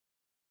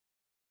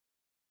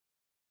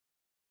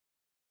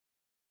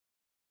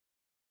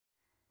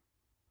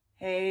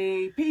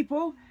Hey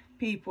people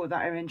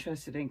that are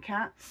interested in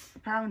cats,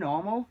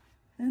 paranormal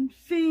and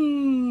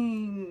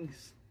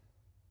things.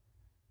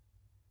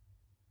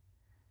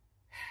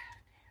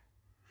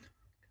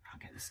 I'll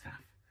get the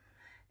stuff.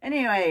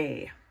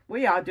 Anyway,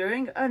 we are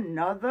doing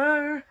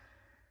another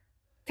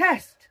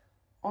test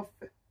of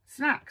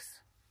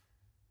snacks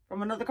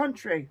from another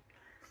country.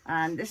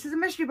 And this is a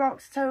mystery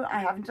box, so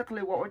I haven't a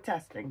clue what we're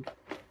testing.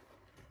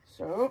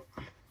 So,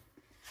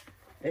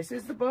 this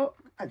is the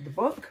box.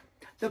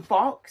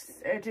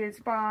 It is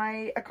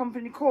by a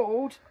company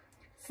called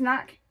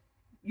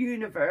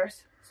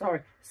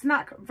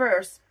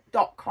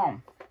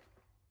snackverse.com.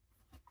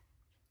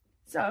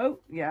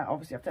 So, yeah,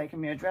 obviously I've taken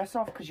my address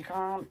off because you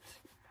can't.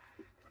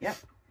 Yep.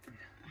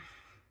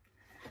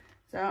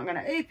 So I'm going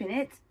to open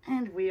it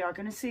and we are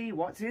going to see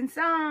what's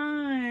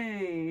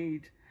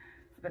inside.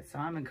 I bet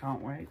Simon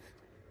can't wait.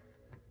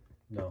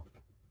 No,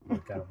 I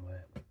can't wait.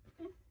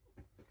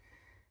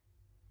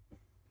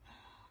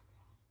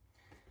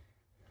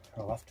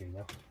 I'll have to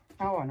now.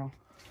 Oh, I know.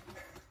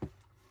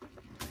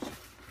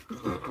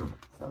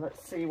 So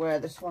let's see where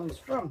this one's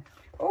from.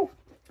 Oh,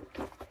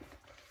 it's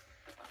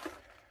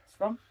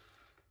from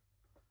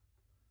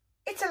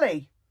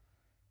Italy.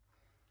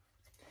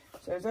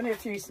 So there's only a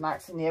few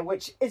snacks in here,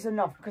 which is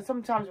enough because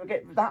sometimes we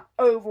get that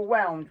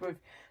overwhelmed with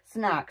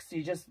snacks.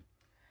 You just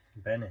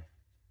Benny.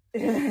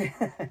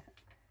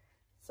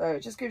 So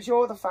it just gives you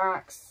all the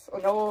facts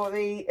and all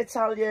the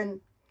Italian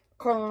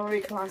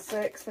culinary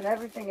classics and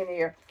everything in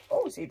here.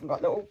 Oh, it's even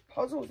got little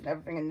puzzles and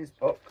everything in this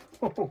book.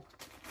 So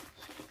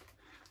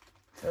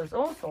there's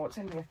all sorts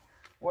in here.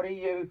 What are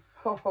you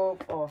for?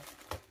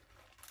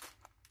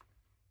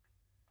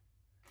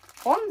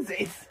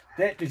 Fonzies.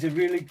 That was a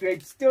really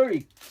great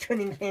story,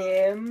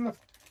 Cunningham.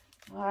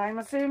 I'm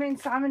assuming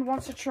Simon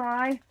wants to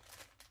try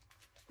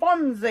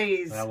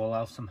Fonzies. Well, we'll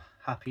have some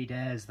happy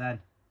days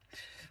then.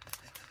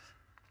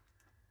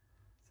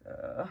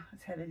 So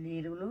let's have a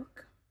little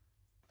look.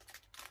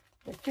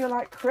 They feel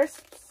like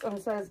crisps, and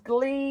it says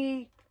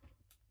Glee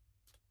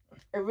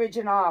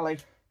Originale.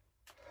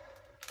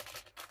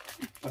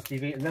 After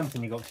you've eaten them,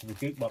 can you go up to the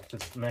jukebox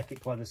to make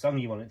it play the song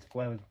you want it to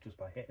play with just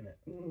by hitting it?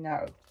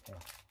 No. Yeah.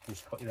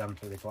 Just cut your hand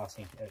through the glass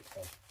and hit it.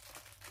 So.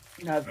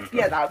 No,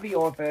 yeah, that would be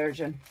your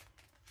version.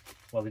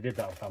 Well, they did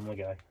that on Family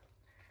Guy.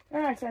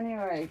 Right,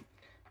 anyway.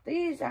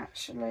 These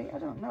actually, I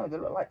don't know, they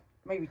look like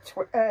maybe,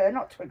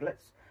 not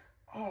Twiglets.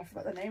 Oh, I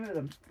forgot the name of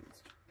them.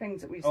 It's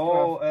things that we used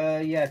to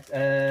have. Yeah,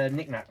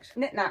 knickknacks.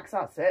 Knickknacks,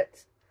 that's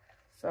it.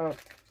 So,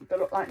 they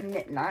look like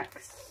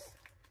knickknacks.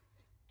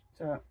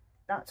 So,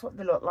 that's what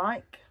they look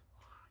like.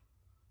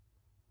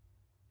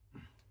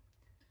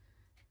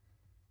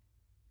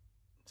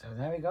 So,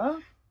 there we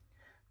go.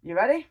 You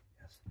ready?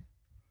 Yes.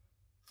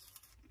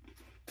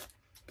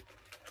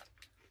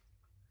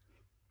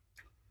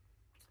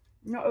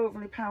 Not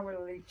overly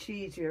powerfully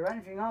cheesy or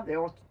anything, are they?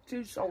 Or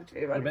too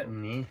salty or A bit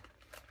anything. me.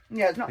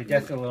 Yeah, it's not. They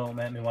definitely don't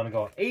make me want to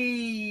go,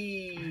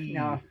 eee!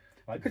 No.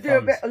 Like Could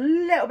do a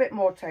little bit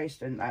more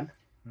taste in them.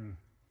 Hmm.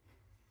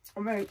 I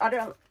mean, I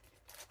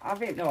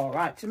think they're all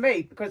right to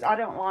me because I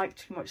don't like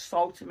too much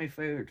salt in my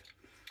food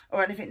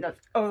or anything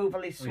that's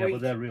overly sweet. Yeah,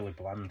 but they're really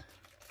bland.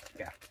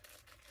 Yeah.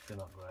 They're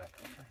not great.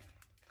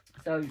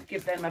 So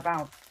give them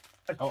about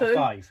a 2. Out of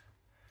 5?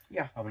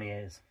 Yeah. How many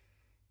years?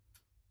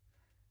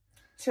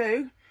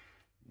 2.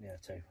 Yeah,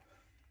 2.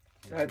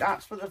 So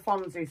that's for the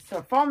Fonzies.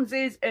 So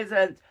Fonzies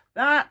isn't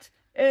that,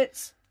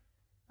 it's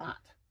that.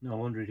 No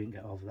wonder he didn't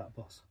get over that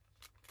bus.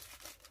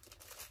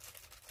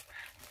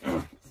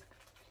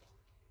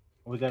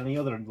 We got any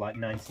other like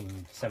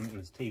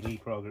 1970s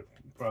TV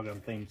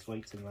program themed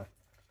sweets in there?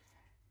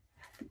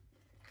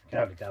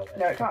 Can't doubt it.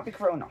 No, it can't be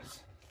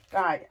Kronos.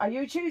 Right, are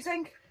you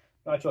choosing?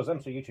 I chose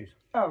them, so you choose.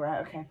 Oh,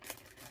 right, okay.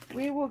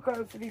 We will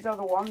go for these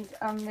other ones,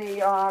 and they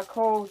are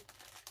called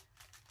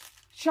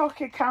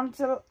Chocolate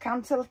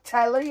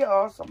Canteltelli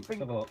or something.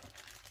 Have a look.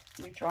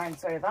 Let me try and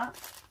say that.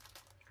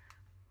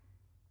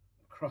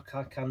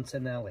 Crocca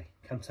Cantanelli.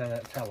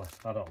 Cantanella.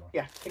 I don't know.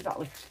 Yeah,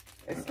 exactly.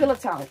 It's still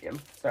Italian,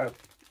 so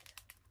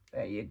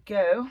there you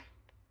go.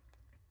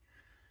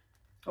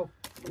 Oh,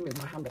 let me move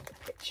my hand off the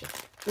picture.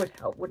 Would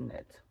help, wouldn't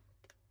it?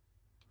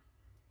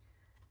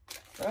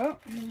 So,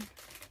 it's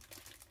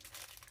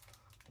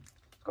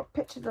got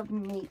pictures of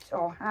meat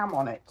or ham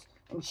on it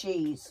and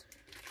cheese.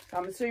 So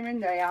I'm assuming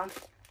they are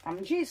ham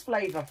and cheese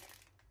flavour.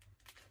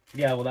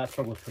 Yeah, well, that's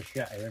probably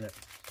prosciutto, isn't it?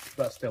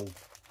 That's still.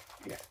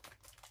 Yeah.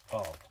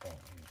 Oh.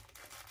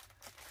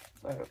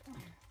 So,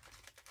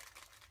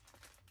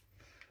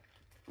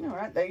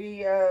 alright,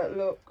 they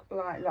look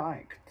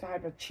like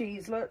type of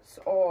cheeselets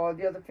or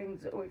the other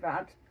things that we've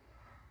had.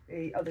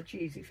 The other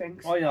cheesy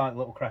things. Oh, yeah, like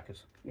little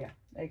crackers. Yeah,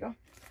 there you go.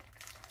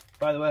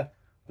 By the way,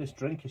 this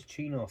drink is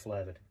Chino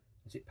flavoured.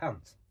 Is it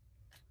pants?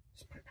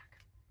 Just put it back.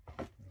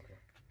 Okay.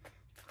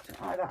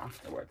 Try that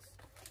afterwards.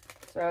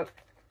 So,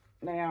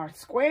 they are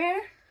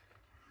square.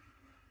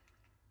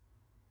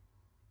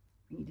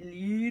 Need a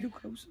little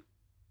closer.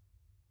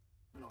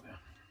 Okay.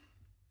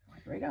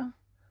 There we go.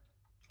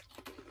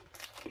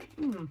 Big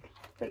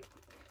They're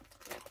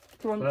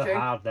crunchy.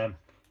 hard then.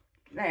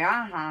 They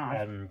are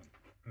hard. And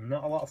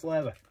not a lot of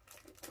flavour.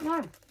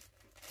 No.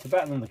 They're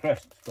better than the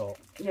crisps, but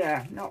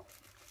Yeah, no.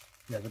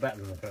 yeah, they're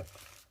better than the crisps.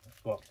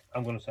 But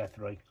I'm going to say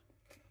 3.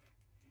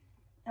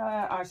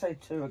 I say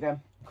 2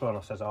 again.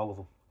 Kronos says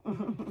all of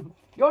them.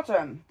 Your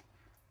turn.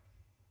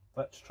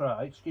 Let's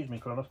try. Excuse me,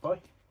 Kronos boy.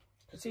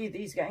 To see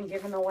these getting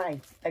given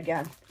away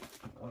again.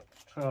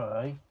 Let's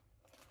try.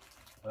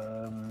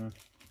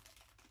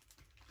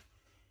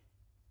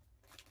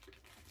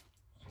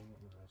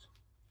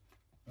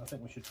 I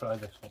think we should try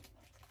this one.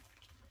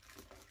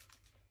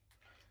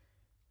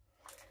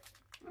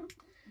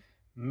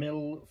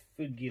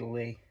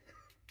 Milfugily.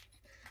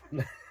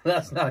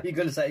 That's not. You're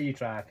going to say you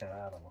try. I don't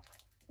know.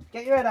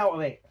 Get your head out of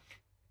it.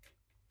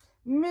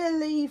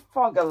 Millie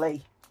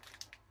Foggily.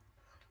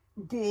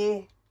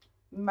 De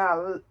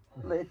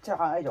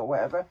Malitide or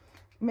whatever.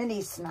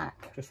 Mini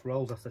snack. Just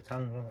rolls off the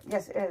tongue, doesn't it?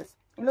 Yes, it is.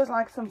 It looks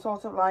like some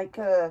sort of like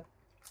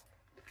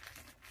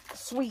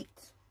sweet.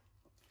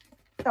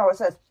 Oh, it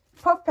says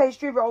puff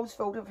pastry rolls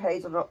filled with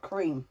hazelnut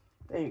cream.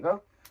 There you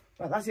go.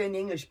 Well, that's the only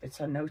English bit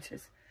I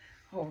noticed.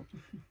 Oh,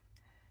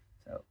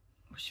 so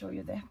I'll show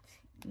you that.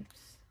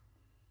 Oops.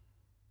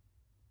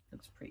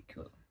 Looks pretty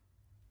cool.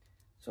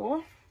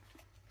 So,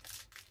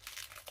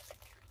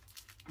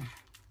 I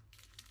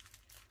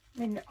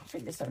mean, I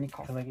think there's only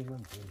coffee. Can I give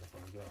them to you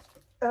before we go?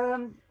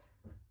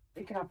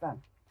 You can have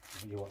them.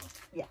 You want them?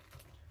 Yeah.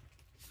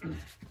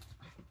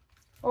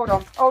 Hold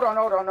on.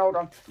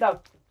 No,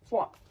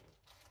 swap.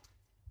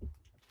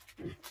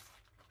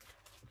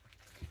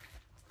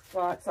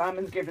 Right,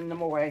 Simon's giving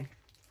them away.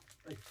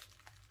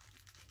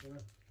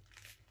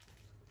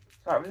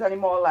 So if there's any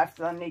more left,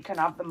 then he can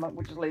have them.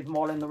 We'll just leave them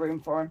all in the room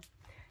for him.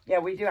 Yeah,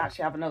 we do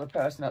actually have another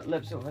person that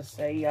lives with us,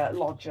 a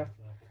lodger.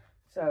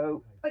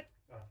 So,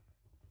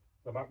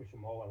 There might be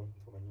some more when you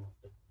come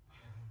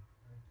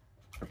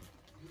in.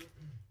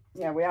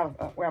 yeah, we have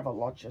a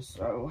lodger.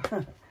 So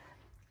the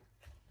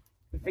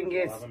thing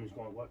is, Going to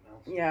work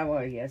now. yeah,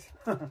 well, he is.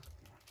 But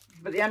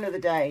at the end of the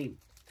day,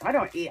 I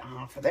don't eat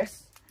half of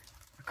this.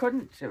 I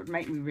couldn't. It would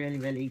make me really,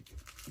 really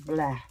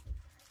blah.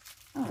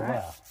 All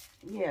right.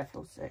 Yeah, I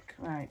feel sick.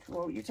 Right.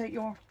 Well, you take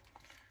your.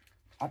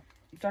 I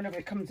don't know if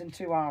it comes in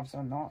 2 halves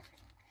or not.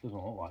 Doesn't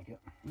look like it.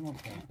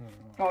 Okay.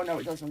 Oh no,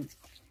 it doesn't.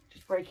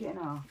 Just break it in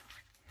half.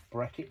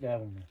 Break it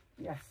down.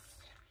 Yes.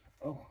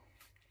 Oh.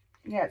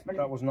 Yeah, it's been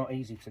That was not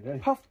easy to do.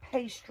 puff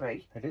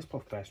pastry. It is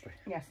puff pastry.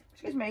 Yes.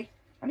 Excuse me.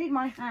 I need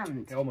my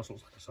hand. It almost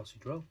looks like a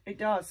sausage roll. It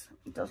does.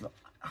 It does look.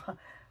 I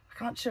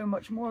can't show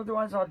much more,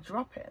 otherwise I'll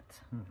drop it.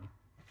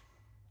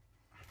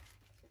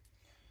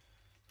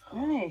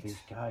 Right. These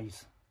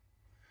guys.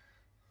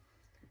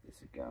 Give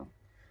this a go.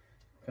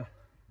 Okay.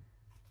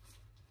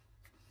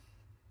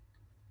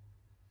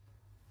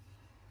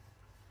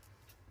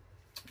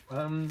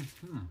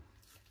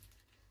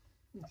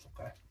 It's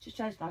okay. Just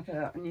tastes like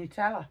a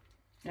Nutella,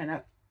 you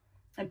know,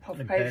 and puff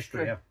And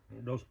pastry. yeah,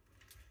 it does.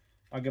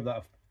 I'll give that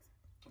a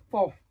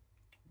 4.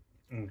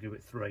 I'll give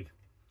it 3.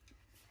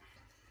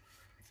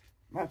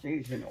 That's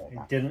easy and all It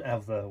that. didn't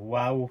have the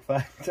wow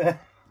factor.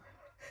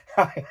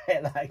 I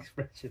hate that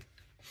expression.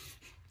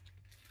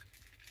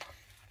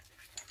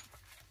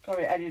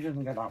 Sorry, Eddie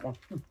doesn't get that one.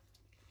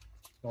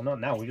 Well, not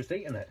now. We're just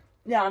eating it.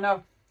 Yeah, I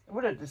know. It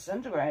would have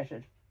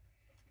disintegrated.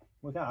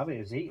 We can't have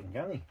it as eaten,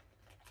 can we?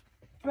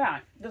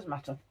 Right, doesn't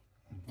matter.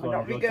 Go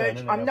on, I'm your turn,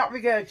 innit? not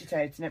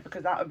regurgitating it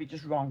because that would be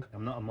just wrong.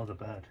 I'm not a mother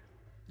bird.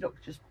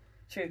 Look, just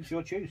choose. It's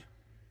your choose.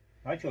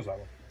 I chose that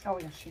one. Oh,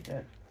 yes, she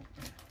did.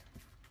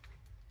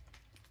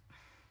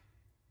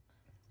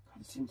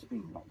 There seems to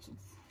be lots of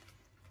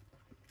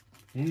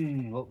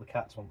Look, the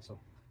cats want some.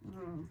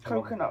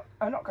 coconut.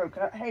 Oh, not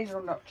coconut,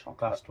 hazelnut chocolate.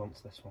 Bast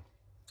wants this one.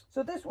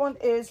 So this one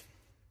is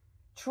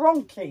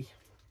Tronky.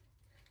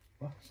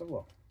 What? So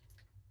what?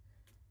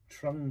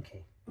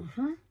 Trunky.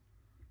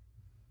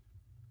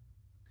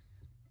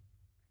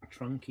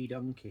 Trunky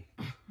donkey.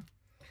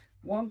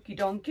 Wonky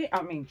donkey.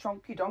 I mean,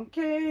 Tronky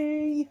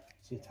donkey.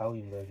 It's the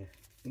Italian version.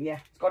 Yeah,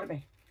 it's got to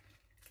be.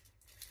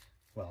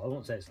 Well, I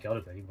won't say it's got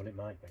to be, but it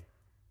might be.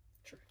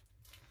 True.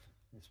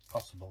 It's a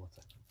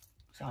possibility.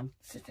 So I'm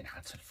sitting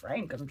out of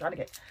frame because I'm trying to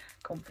get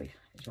comfy.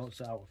 It's not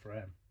set out of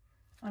frame.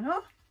 I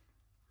know.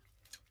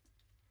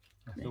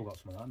 I've still got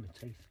some of that in my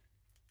teeth.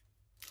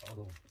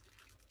 Oh,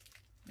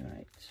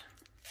 Right.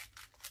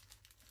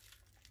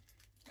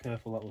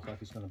 careful, that looks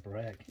like it's going to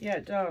break. Yeah,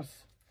 it does.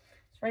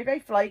 It's very, very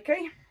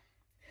flaky.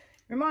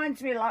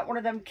 Reminds me of like one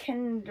of them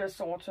Kinder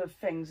sort of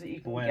things that you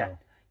can get.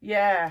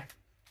 Yeah.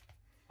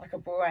 Like a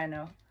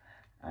Bueno.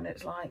 And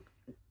it's like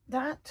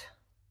that.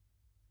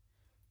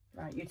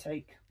 Right, you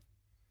take.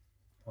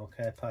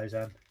 Okay,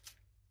 paisan.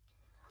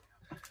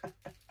 Oh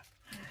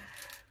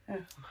my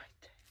days.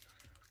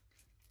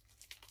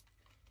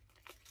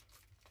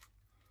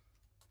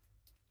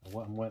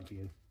 I'm waiting for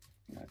you.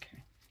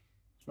 Okay.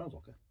 Smells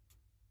okay.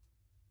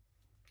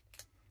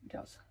 It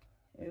does.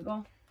 Here you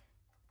go.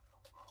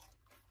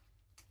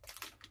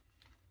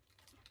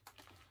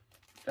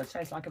 Does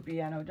taste like a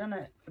Vienna, doesn't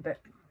it? A bit.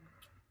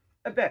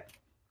 A bit.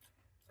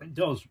 It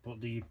does, but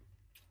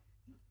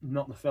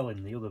not the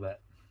filling, the other bit.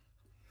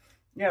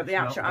 Yeah, the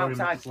actual not very much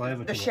outside,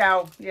 flavour the to it.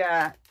 shell.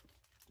 Yeah.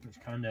 It's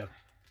kind of...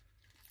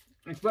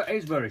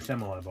 It's very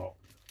similar, but...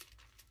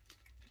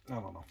 I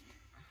don't know.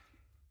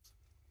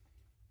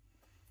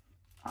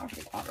 I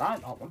actually quite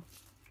like that one,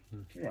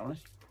 to be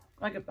honest.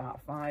 I give that a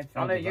 5. I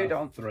I'll know give you that a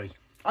don't. 3.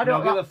 I don't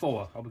I'll give like... it a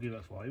 4. I'll give it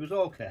a 4. It was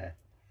okay.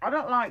 I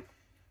don't like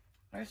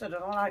I said, I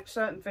don't like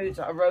certain foods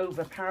that are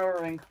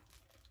overpowering.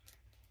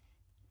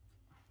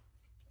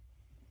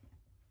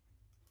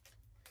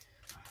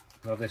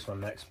 Well, this one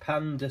next.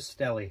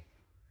 Pandistelli.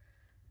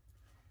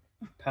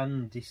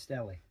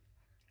 Pandistelli.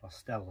 Or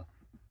Stella.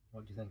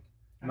 What do you think?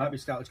 It might be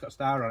Stella. It's got a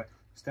star on it.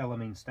 Stella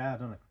means star,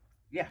 doesn't it?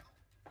 Yeah.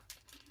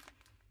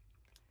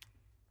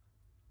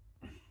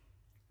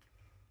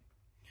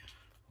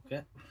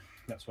 Okay.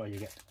 That's why you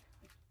get...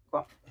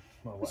 What?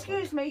 Well,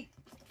 Excuse me.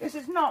 This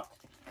is not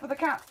for the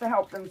cats to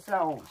help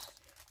themselves.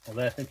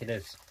 Well, I think it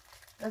is.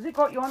 Has it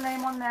got your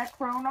name on there,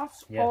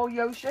 Kronos Yeah. or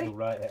Yoshi? We'll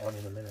write it on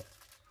in a minute.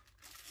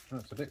 Oh,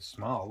 it's a bit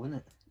small, isn't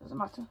it? Doesn't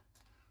matter.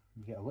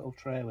 You get a little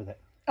tray with it.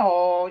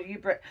 Oh,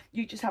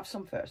 you just have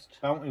some first.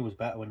 Bounty was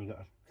better when you got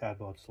a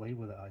cardboard sleeve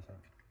with it, I think.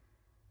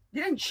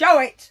 You didn't show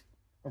it.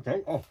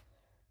 Okay. Oh.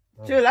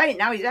 Too late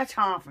now. That's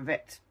half of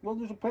it. Well,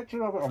 there's a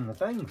picture of it on the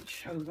thing.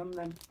 Show them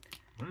then.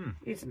 Mm.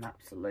 He's an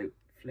absolute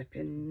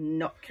flipping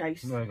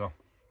nutcase. There you go.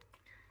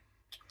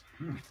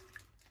 Mm.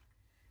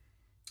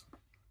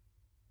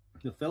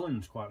 The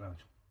filling's quite nice.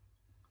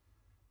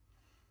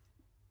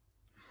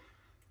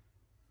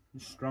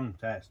 It's strong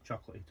taste,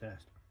 chocolatey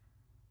taste.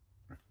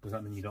 Does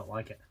that mean you don't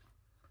like it?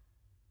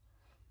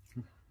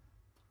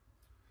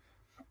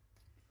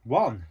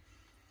 1.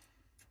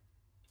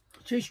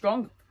 Too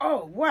strong.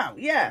 Oh, wow.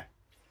 Yeah.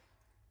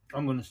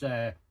 I'm going to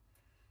say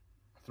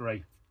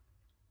 3.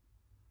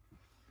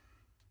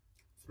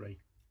 3.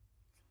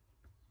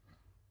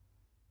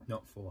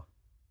 Not 4.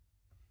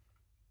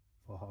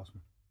 4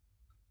 horsemen.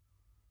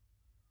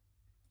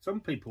 Some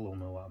people will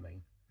know what I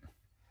mean.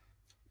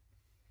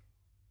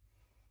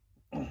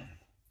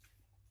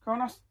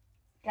 Kronos,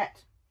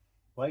 get.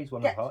 Well, he's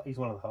one Yes. of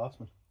the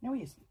horsemen. No,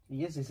 he isn't.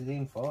 He is. He's the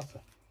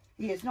enforcer.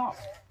 He is not.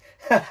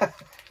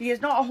 He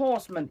is not a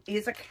horseman. He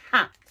is a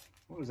cat.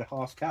 What was a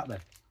horse cat then?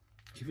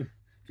 Give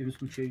him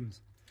some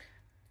tunes.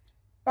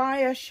 Buy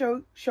a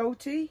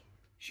shooty.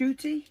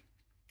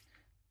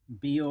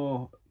 Biocchi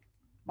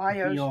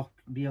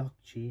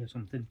or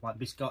something like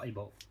biscotti,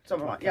 but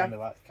Something like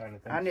kind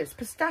of thing. And it's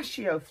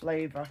pistachio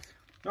flavour.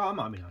 Oh, that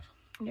might be nice.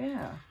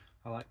 Yeah.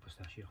 I like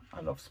pistachio.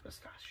 I love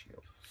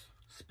pistachios.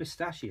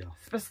 Pistachio.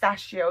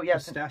 Pistachio,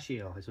 yes.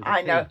 Pistachio. Is with a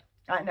I P. know.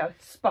 I know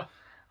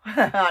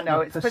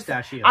it's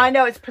pistachio. I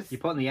know it's You're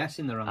putting the S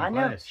in the wrong I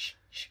know. place. Shh,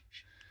 shh,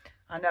 shh.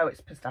 I know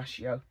it's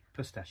pistachio,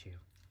 Pistachio.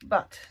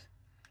 but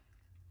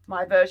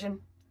my version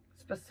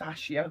is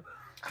pistachio.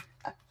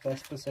 Very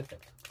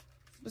specific.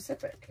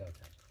 Specific. Okay.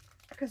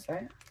 I can say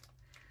it.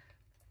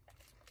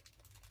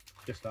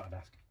 Just thought I'd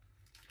ask.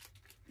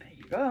 There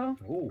you go.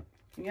 Oh.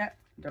 Yeah.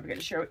 Don't forget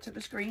to show it to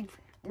the screen.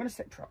 I'm going to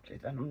sit properly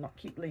then. I'm not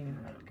keep leaning.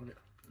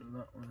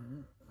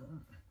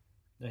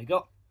 There you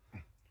go.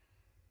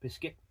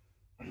 Biscuit.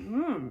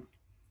 Mmm.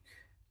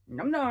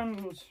 Num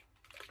nums.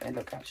 They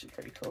look actually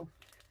pretty cool.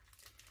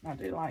 I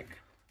do like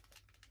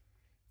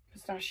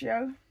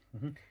pistachio,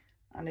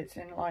 and it's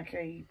in like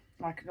an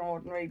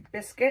ordinary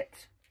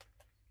biscuit.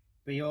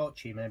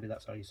 Biocchi, maybe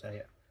that's how you say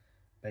it.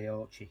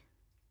 Biocchi.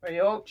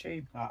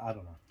 Brioche. I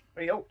don't know.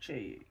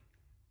 Brioche.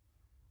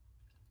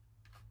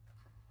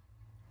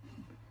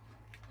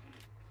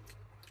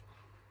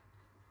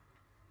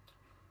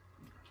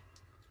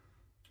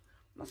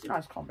 That's a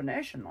nice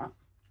combination, that.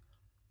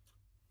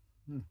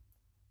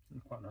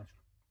 Quite nice.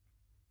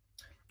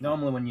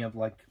 Normally when you have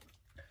like,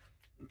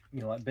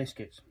 like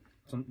biscuits,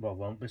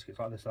 biscuits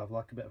like this have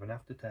like a bit of an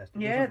aftertaste.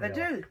 Yeah, they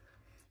do.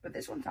 But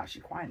this one's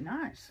actually quite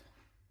nice.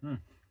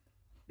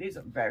 These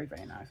are very,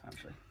 very nice,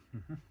 actually.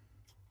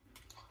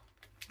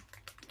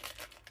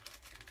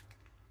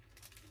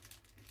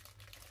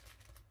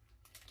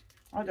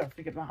 I don't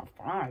think about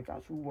 5.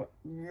 That's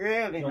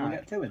really You only nice.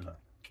 get 2 in there?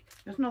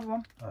 There's another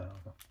one. Oh,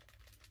 okay.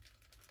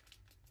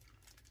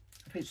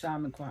 I think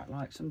Simon quite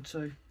likes them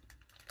too.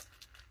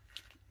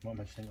 What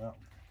makes you think that?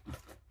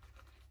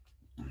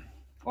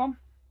 Go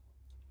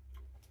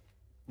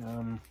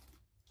on.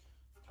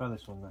 Try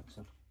this one next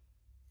then.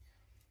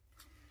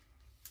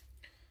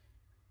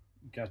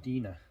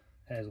 Gardena,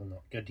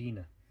 hazelnut,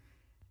 Gardena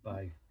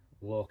by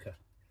Loka.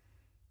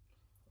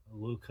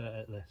 Look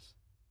at this.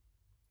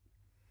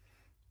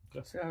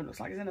 So it looks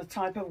like it's in a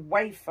type of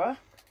wafer.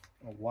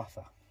 A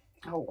wafer.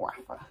 A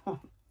wafer.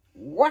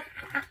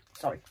 Wafer.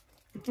 Sorry.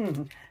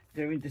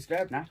 Doing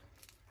disturbed now.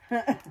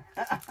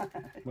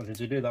 Well, does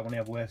he do that when he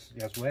has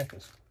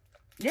wafers?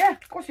 Yeah,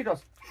 of course he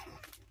does.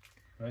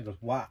 And he goes,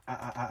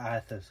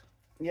 wafers.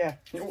 Yeah.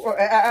 There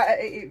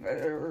you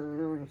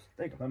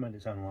go. That made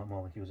it sound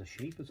more like he was a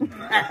sheep or something.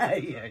 Yeah,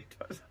 he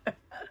does.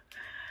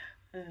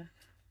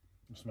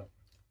 Smell.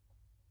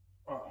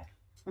 Oh.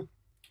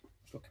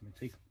 Stuck in my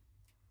teeth.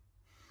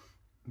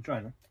 I'm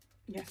trying it.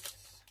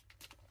 Yes.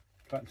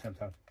 Try it at the same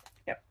time.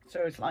 Yep.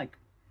 So it's like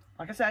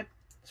I said,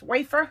 it's a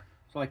wafer.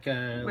 It's like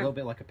a little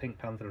bit like a Pink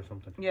Panther or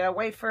something. Yeah,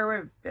 wafer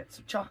with bits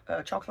of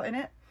chocolate in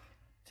it.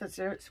 So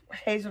it's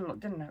hazelnut,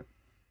 didn't it?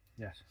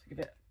 Yes. Let's give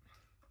it.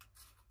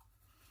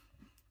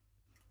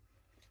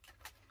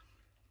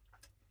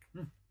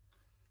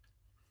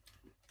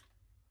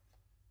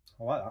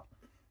 I like that.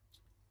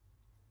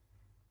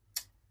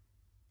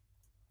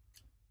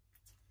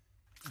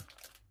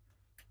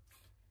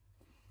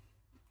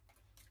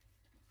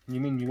 You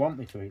mean you want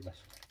me to eat this?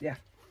 Yeah.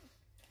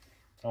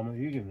 How much are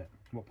you giving it?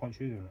 What points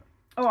are you giving it?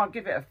 Oh, I'll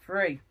give it a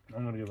 3.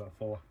 I'm going to give it a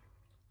 4.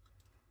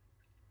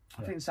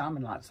 I think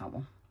Simon likes that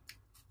one.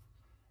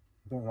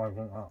 I don't know why I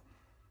want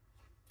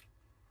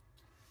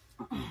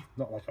that.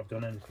 Not like I've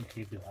done anything to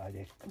give you that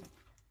idea.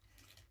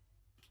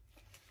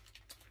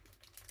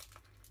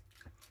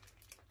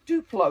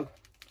 Duplo.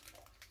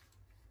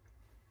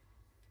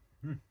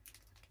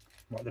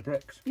 Like the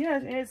bricks? Yeah,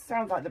 it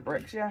sounds like the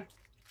bricks, yeah.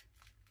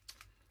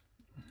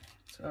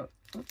 So,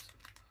 oops.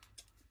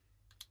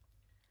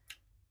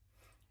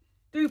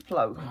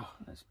 Duplo. Oh,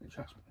 let's be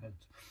sure.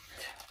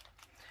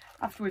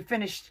 After we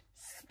finished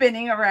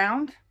spinning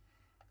around.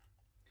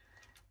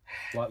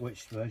 Like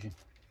which version?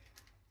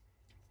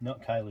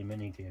 Not Kylie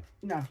Mini, dear.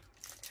 No.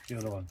 The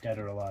other one, Dead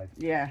or Alive.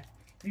 Yeah.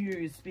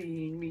 You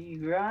spin me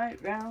right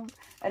round.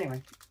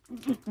 Anyway.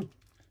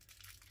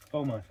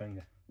 Oh, my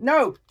finger.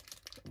 No.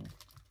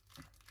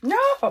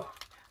 No.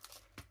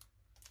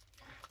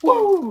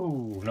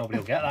 Woo! Nobody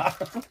will get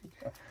that.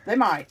 They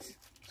might.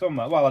 Some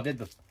might. Well, I did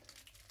the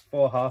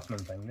 4 Horsemen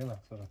thing, didn't I?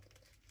 So.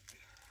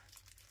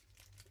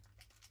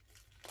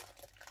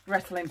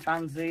 Wrestling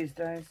fans these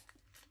days.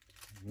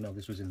 No,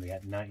 this was in the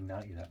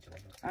 1990s, actually.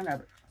 I know,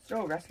 but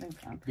still a wrestling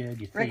fan.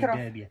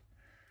 WCW.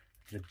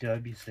 The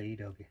WCW.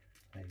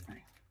 There you go.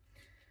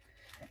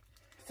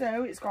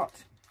 So it's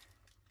got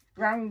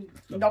round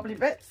knobbly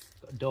bits.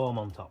 Got a dome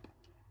on top.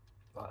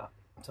 Like that,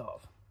 sort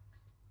of.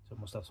 So it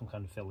must have some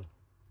kind of filling.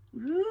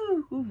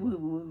 Woo, woo, woo,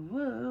 woo,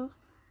 woo.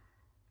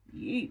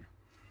 You.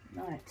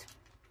 Right.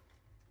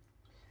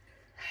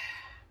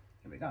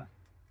 Here we go.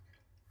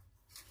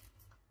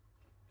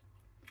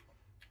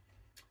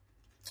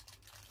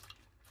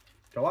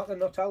 They like the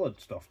Nutella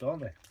stuff,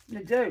 don't they?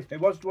 They do.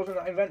 Wasn't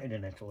that invented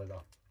in Italy,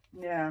 though?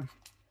 Yeah.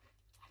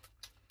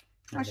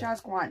 Actually,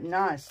 that's quite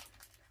nice.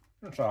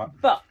 That's all right.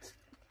 But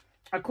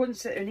I couldn't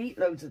sit and eat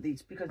loads of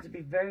these because they'd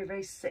be very,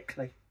 very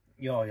sickly.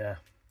 Oh, yeah.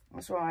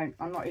 That's why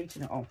I'm not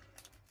eating it all.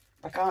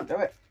 I can't do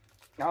it.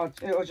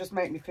 It'll just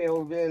make me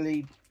feel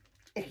really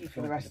icky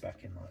for the rest. Back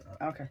in like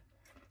that. Okay.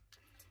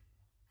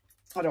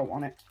 I don't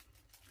want it.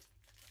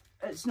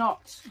 It's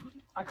not...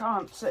 I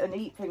can't sit and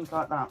eat things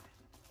like that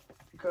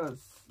because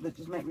they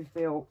just make me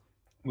feel...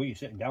 Well, you're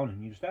sitting down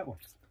and you just have one.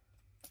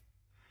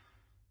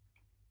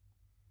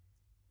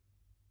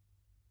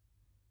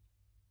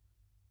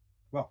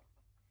 Well.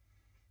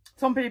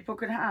 Some people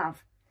could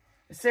have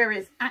a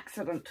serious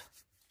accident.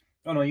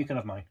 Oh, no, you can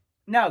have mine.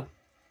 No.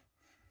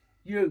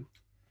 You.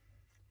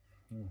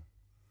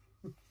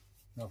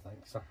 No,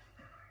 thanks.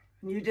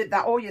 You did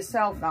that all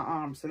yourself, that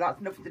arm, so that's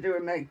nothing to do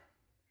with me.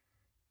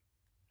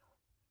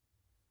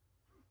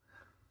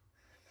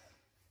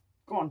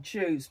 Go on,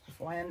 choose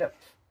before I end up...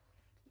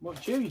 Well,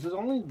 choose. There's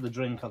only the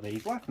drink of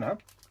these left now.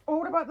 Oh,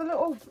 what about the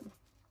little...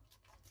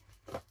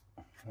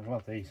 What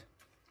about these?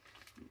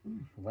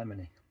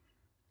 Lemony.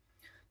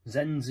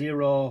 Zen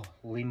Zero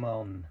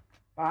Limon.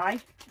 By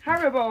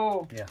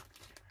Haribo. Yeah.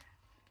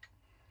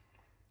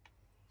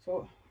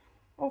 So,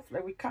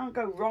 hopefully we can't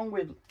go wrong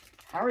with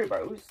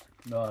Haribos.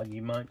 No,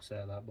 you might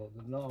say that, but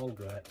they're not all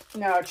great.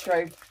 No,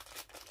 true.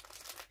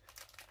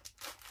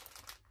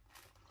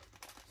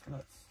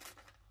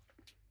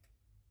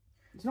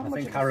 I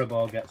think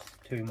Haribo gets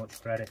too much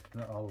credit.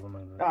 Not all of them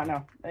are. Oh,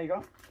 no. There you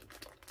go.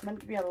 Meant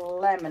to be a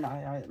lemon,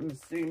 I'm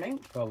assuming.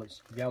 Well,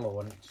 it's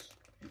yellow and it's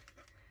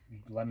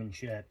lemon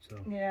shaped, so.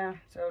 Yeah,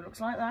 so it looks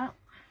like that.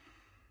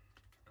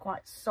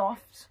 Quite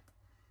soft.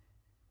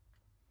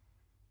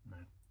 No.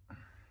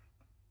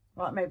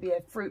 Like maybe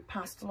a fruit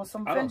pastel or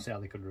something. I don't see how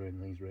they could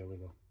ruin these really,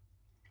 though.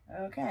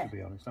 Okay. To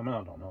be honest. I mean,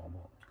 I don't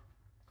know.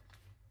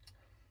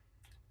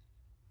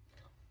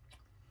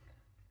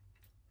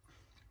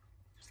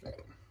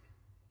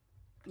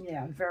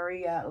 Yeah,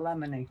 very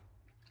lemony.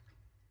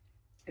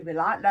 If you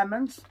like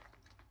lemons.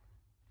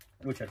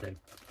 Which I do.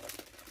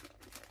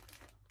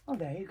 Oh,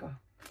 there you go.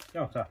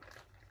 No, so.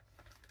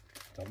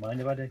 Don't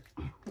mind if I do.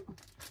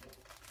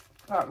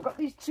 Right, we've got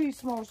these 2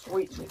 small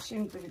sweets which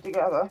seem to be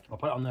together. I'll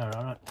put it on there,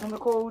 alright. And they're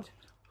called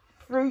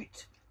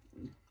Fruit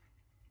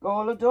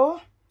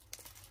Golador.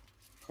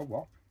 Oh,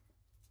 what?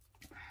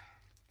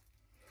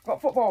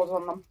 Got footballs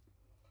on them.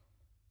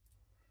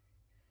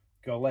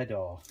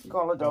 Golador.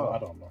 Golador. Oh, I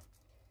don't know.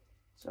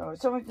 So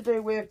it's something to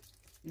do with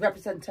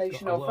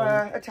representation of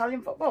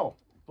Italian football.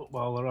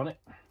 Footballer on it.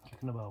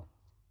 Kicking the ball.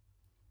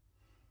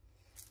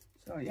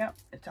 So yeah,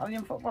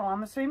 Italian football,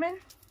 I'm assuming.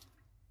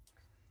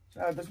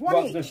 So there's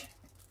one each.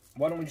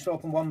 Why don't we just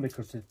open one,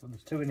 because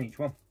there's 2 in each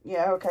one.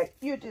 Yeah, okay.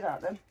 You do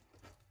that then.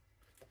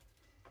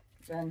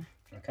 Then.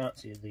 I can't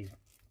see these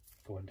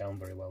going down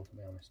very well, to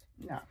be honest.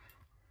 No.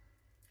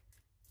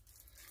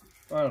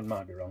 Well, I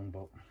might be wrong,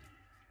 but...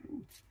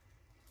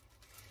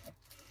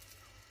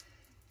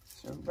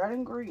 So red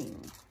and green.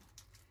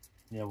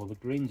 Yeah, well, the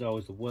green's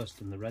always the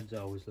worst and the red's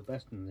always the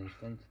best in these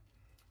things.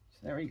 So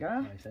there we go.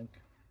 I think.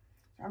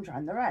 I'm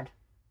trying the red.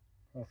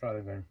 I'll try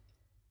the green.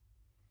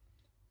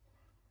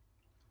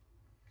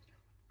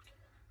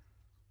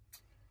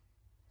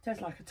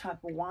 Tastes like a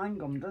type of wine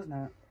gum, doesn't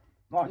it?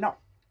 Well, not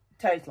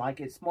tastes like,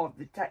 it's more of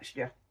the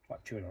texture. It's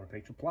like chewing on a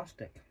piece of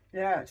plastic.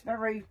 Yeah, it's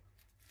very...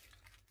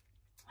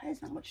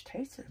 There's not much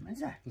taste to them, is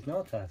there? There's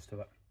no taste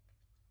to it.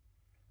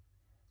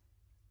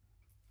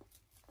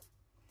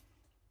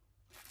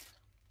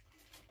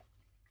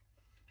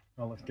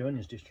 All it's doing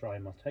is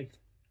destroying my teeth.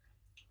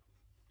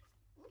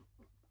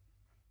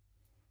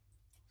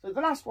 So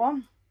the last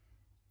one,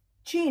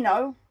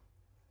 Chino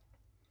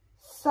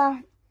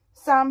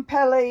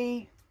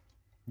Sampelli.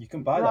 You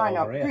can buy that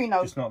Rhino, over here.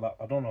 Rhino. Just not that.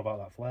 I don't know about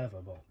that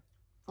flavour, but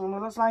And it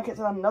looks like it's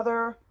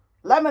another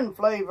lemon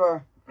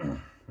flavour.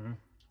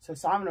 So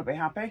Simon will be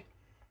happy.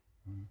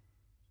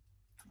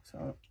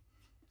 So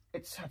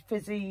it's a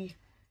fizzy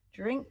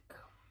drink.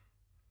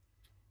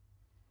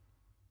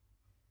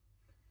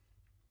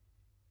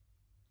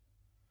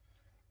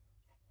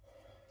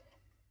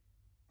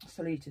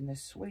 Still eating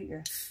this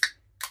sweeter.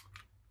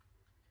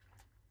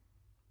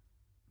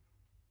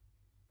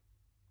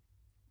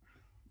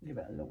 Give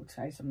it a little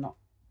taste. I'm not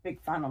a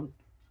big fan on.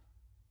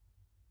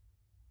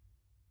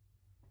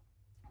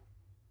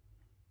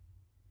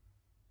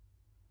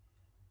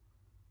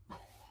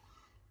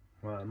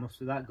 well, it must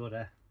be that good,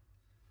 eh?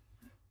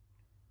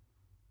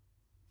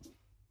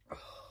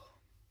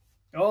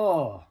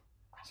 Oh,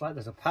 it's like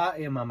there's a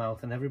party in my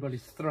mouth and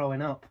everybody's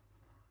throwing up.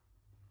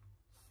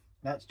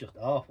 That's just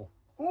awful.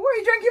 Oh, are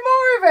you drinking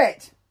more of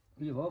it?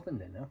 You've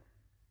opened it now.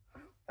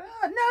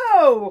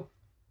 No.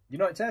 You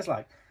know what it tastes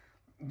like?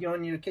 You know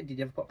when you were a kid, did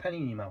you ever put a penny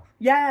in your mouth?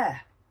 Yeah.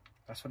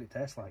 That's what it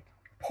tastes like.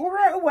 Pour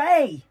it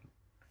away.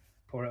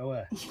 Pour it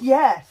away.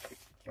 Yes.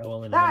 Oh,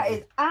 well, in a That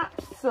minute. is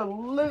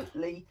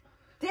absolutely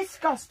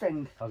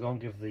disgusting. I'll go and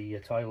give the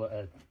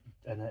toilet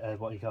a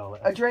what do you call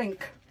it? A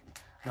drink.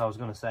 No, I was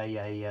going to say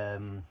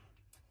in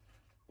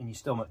your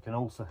stomach an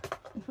ulcer.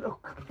 Oh,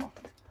 God.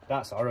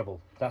 That's horrible.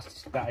 That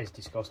is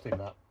disgusting.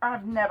 That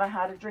I've never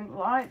had a drink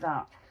like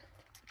that.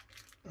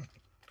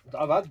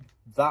 I've had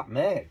that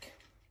make,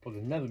 but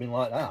it's never been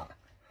like that.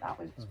 That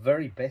was It's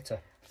very bitter.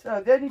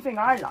 so. The only thing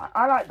I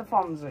like the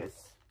Fonzies.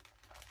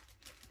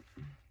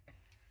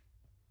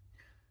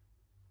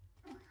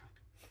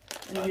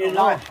 You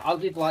No, like, I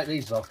did like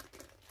these though.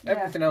 Yeah.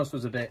 Everything else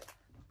was a bit.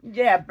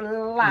 yeah, It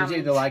was bland.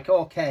 either like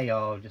okay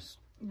or just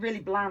Really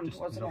bland,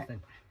 wasn't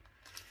nothing.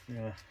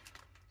 Yeah. it?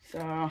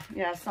 So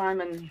yeah,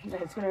 Simon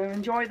is going to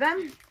enjoy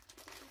them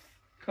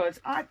because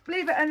I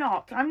believe it or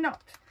not, I'm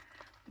not.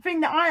 The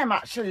thing that I am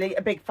actually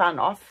a big fan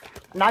of,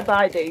 and I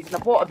buy these, and I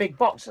bought a big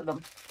box of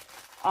them,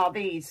 are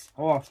these.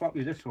 Oh, I'll swap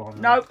you this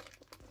one. Nope.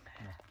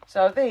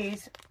 So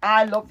these,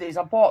 I love these.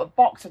 I bought a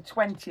box of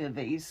 20 of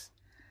these,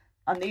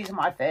 and these are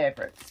my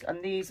favourites.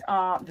 And these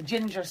are the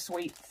ginger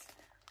sweets,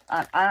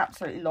 and I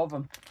absolutely love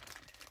them.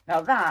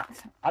 Now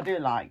that I do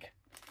like.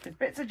 There's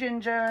bits of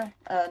ginger,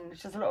 and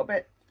it's just a little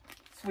bit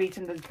sweet,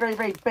 and there's very,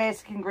 very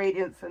basic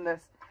ingredients in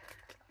this.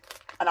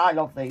 And I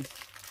love these.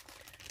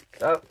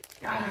 So,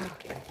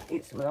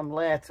 eat some of them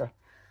later.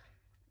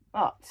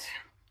 But,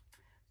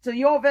 so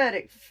your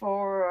verdict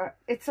for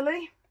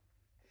Italy?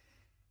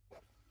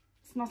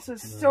 It's not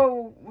as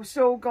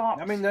so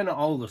got. I mean, they're not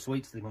all the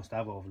sweets they must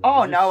have over there.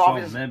 Oh, There's no, just some,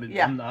 obviously, maybe,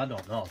 yeah. I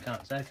don't know. I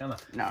can't say, can I?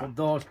 No. But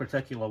those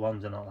particular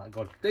ones are not that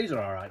good. These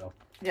are all right though.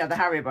 Yeah, the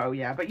Haribo,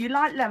 yeah. But you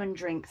like lemon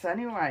drinks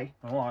anyway.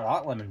 Oh, I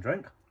like lemon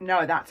drink.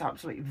 No, that's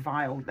absolutely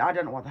vile. I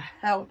don't know what the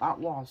hell that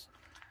was.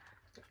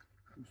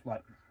 It's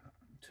like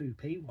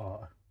 2p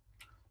water.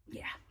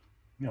 Yeah.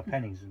 You know,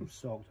 pennies and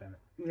salt in it.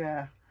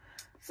 Yeah.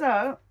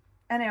 So,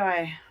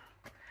 anyway,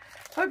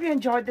 hope you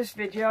enjoyed this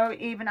video,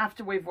 even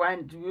after we've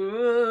went.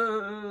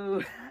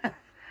 Whoa.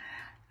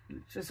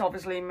 Just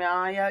obviously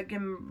my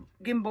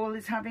gimbal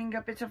is having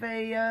a bit of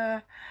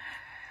a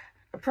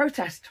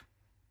protest.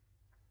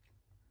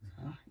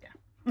 Oh,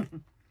 yeah.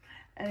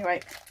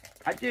 Anyway,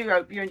 I do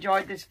hope you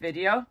enjoyed this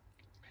video.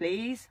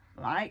 Please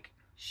like,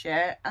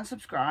 share and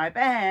subscribe,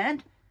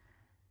 and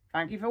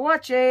thank you for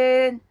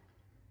watching.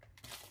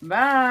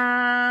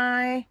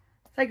 Bye.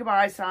 Say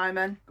goodbye,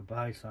 Simon.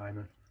 Goodbye,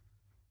 Simon.